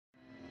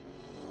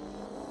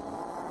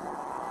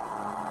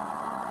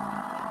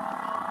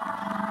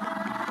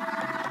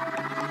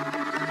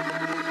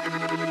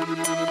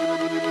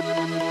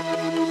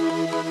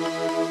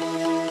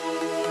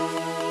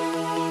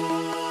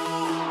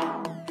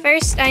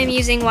Next, I am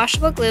using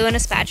washable glue and a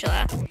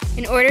spatula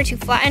in order to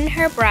flatten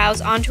her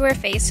brows onto her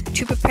face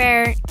to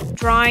prepare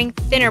drawing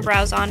thinner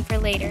brows on for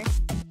later.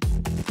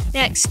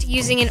 Next,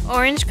 using an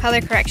orange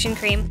color correction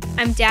cream,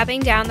 I'm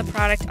dabbing down the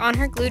product on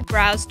her glued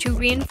brows to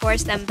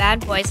reinforce them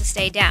bad boys to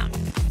stay down.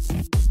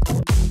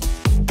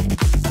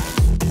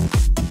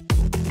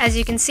 As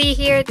you can see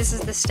here, this is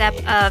the step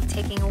of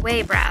taking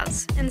away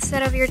brows,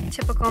 instead of your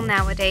typical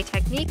nowadays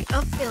technique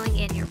of filling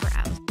in your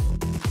brows.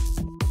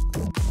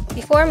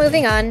 Before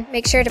moving on,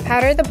 make sure to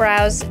powder the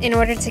brows in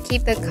order to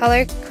keep the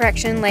color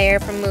correction layer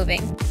from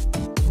moving.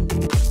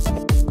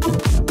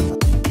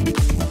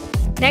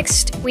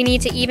 Next, we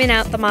need to even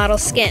out the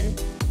model's skin.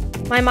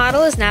 My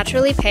model is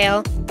naturally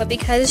pale, but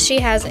because she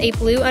has a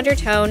blue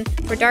undertone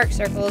for dark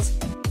circles,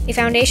 a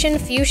foundation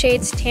few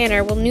shades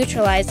tanner will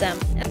neutralize them.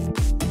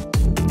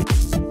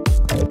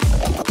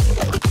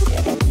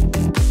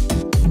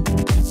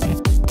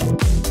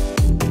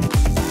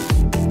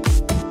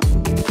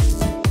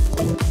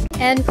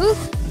 And poof,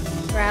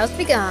 brows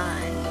be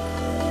gone.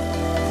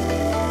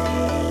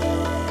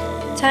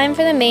 Time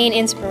for the main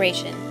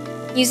inspiration.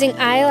 Using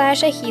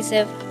eyelash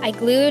adhesive, I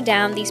glued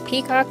down these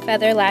peacock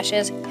feather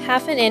lashes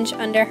half an inch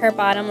under her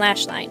bottom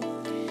lash line.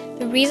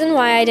 The reason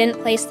why I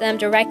didn't place them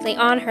directly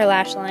on her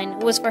lash line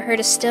was for her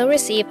to still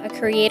receive a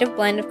creative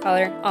blend of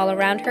color all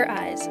around her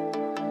eyes.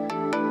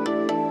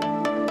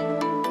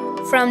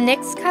 From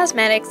NYX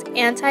Cosmetics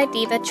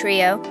Anti-Diva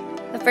Trio,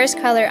 the first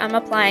color I'm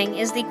applying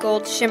is the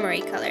gold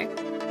shimmery color.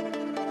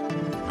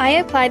 I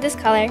applied this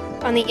color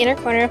on the inner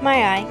corner of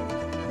my eye,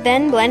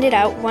 then blended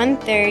out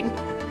 1/3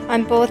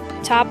 on both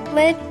top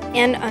lid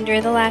and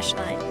under the lash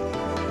line.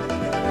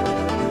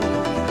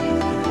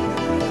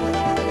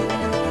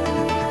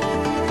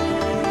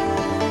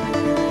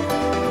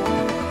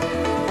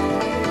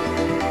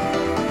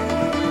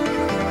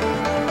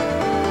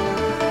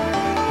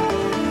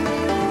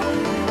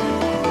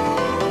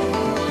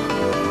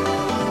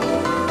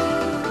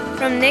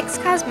 From NYX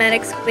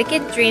Cosmetics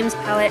Wicked Dreams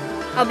palette,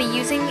 I'll be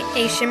using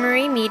a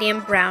shimmery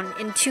medium brown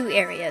in 2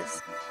 areas.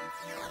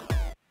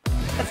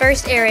 The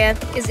first area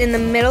is in the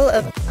middle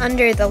of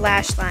under the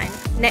lash line,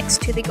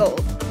 next to the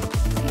gold.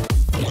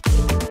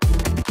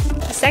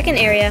 The second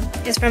area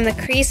is from the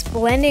crease,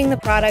 blending the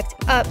product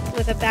up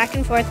with a back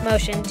and forth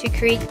motion to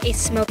create a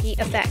smoky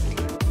effect.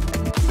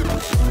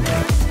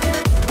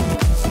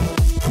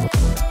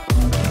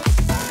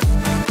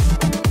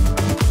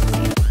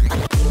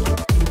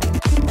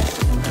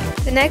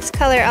 The next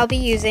color I'll be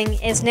using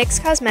is NYX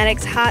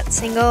Cosmetics Hot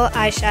Single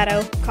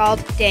Eyeshadow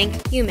called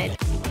Dank Humid.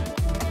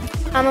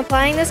 I'm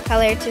applying this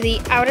color to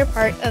the outer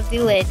part of the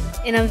lid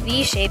in a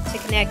V shape to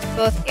connect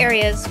both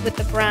areas with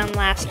the brown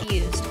last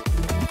used.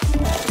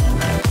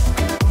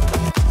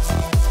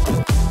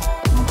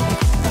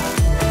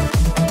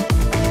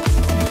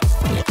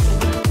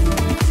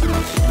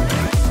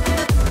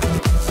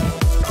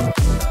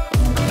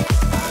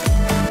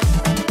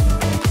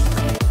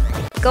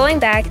 Going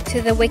back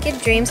to the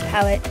Wicked Dreams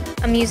palette,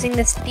 I'm using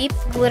this deep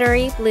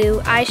glittery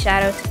blue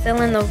eyeshadow to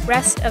fill in the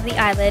rest of the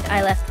eyelid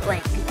I left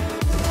blank.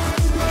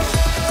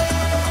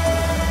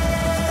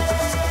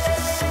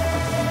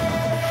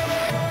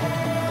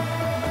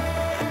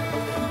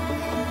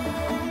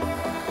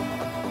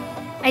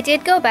 I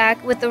did go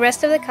back with the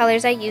rest of the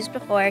colors I used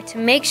before to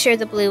make sure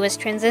the blue was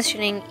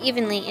transitioning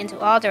evenly into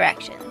all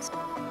directions.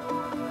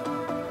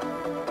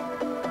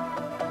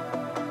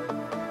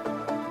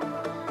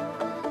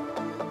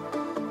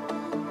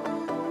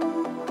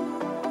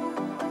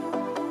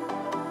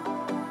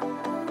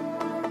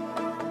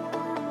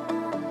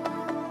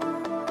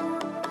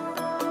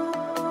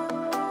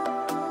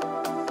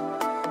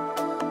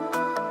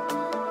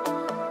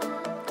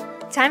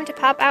 Time to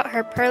pop out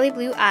her pearly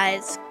blue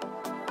eyes.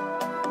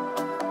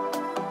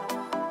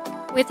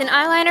 With an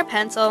eyeliner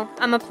pencil,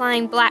 I'm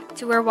applying black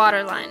to her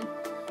waterline.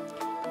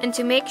 And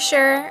to make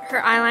sure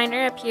her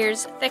eyeliner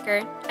appears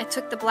thicker, I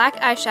took the black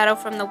eyeshadow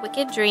from the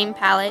Wicked Dream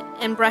palette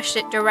and brushed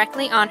it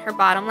directly on her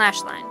bottom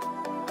lash line.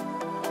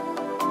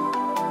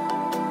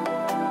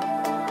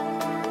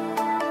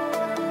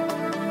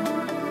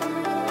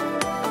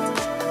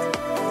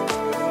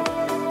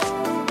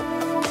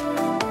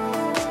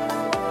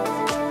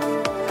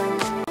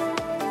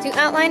 To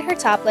outline her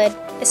top lid,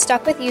 I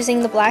stuck with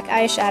using the black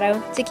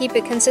eyeshadow to keep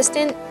it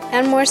consistent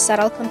and more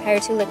subtle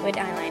compared to liquid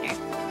eyeliner.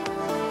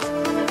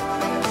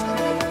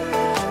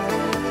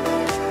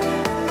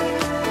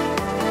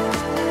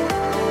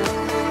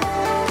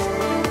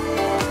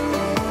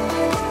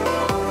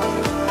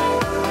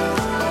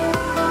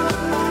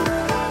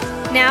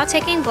 Now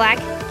taking black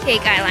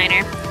cake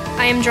eyeliner,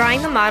 I am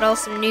drawing the model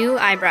some new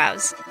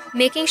eyebrows.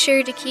 Making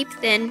sure to keep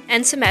thin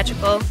and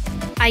symmetrical,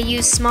 I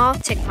use small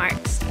tick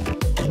marks.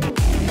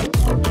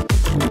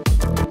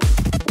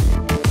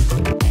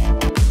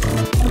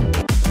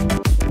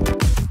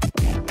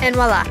 And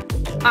voila,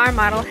 our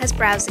model has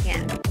brows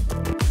again.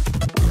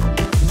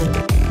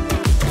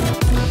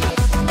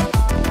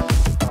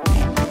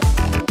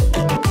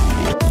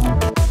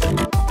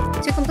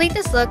 To complete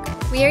this look,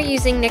 we are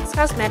using NYX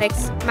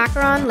Cosmetics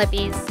Macaron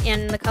Lippies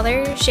in the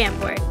color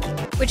Champort,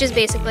 which is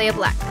basically a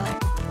black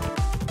color.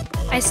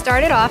 I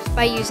started off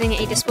by using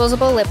a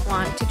disposable lip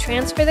wand to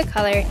transfer the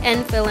color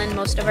and fill in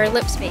most of our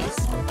lip space,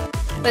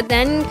 but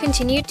then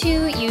continued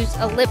to use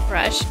a lip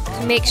brush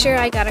to make sure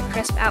I got a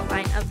crisp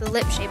outline of the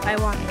lip shape I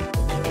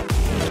wanted.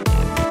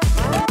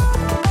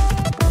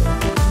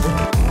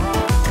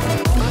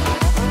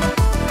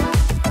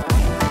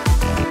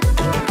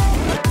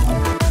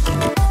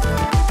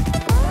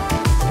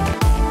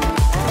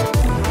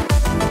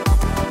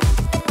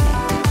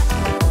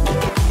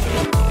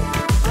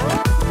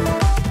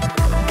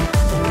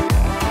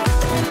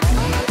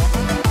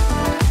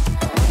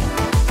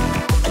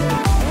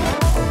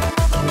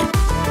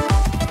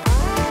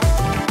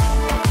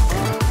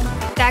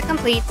 That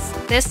completes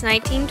this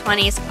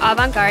 1920s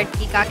avant-garde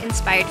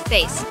peacock-inspired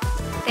face.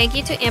 Thank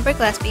you to Amber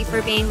Gillespie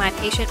for being my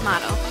patient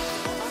model.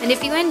 And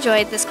if you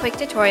enjoyed this quick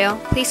tutorial,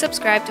 please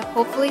subscribe to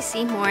hopefully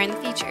see more in the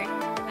future.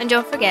 And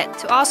don't forget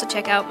to also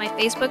check out my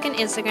Facebook and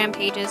Instagram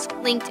pages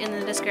linked in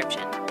the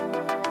description.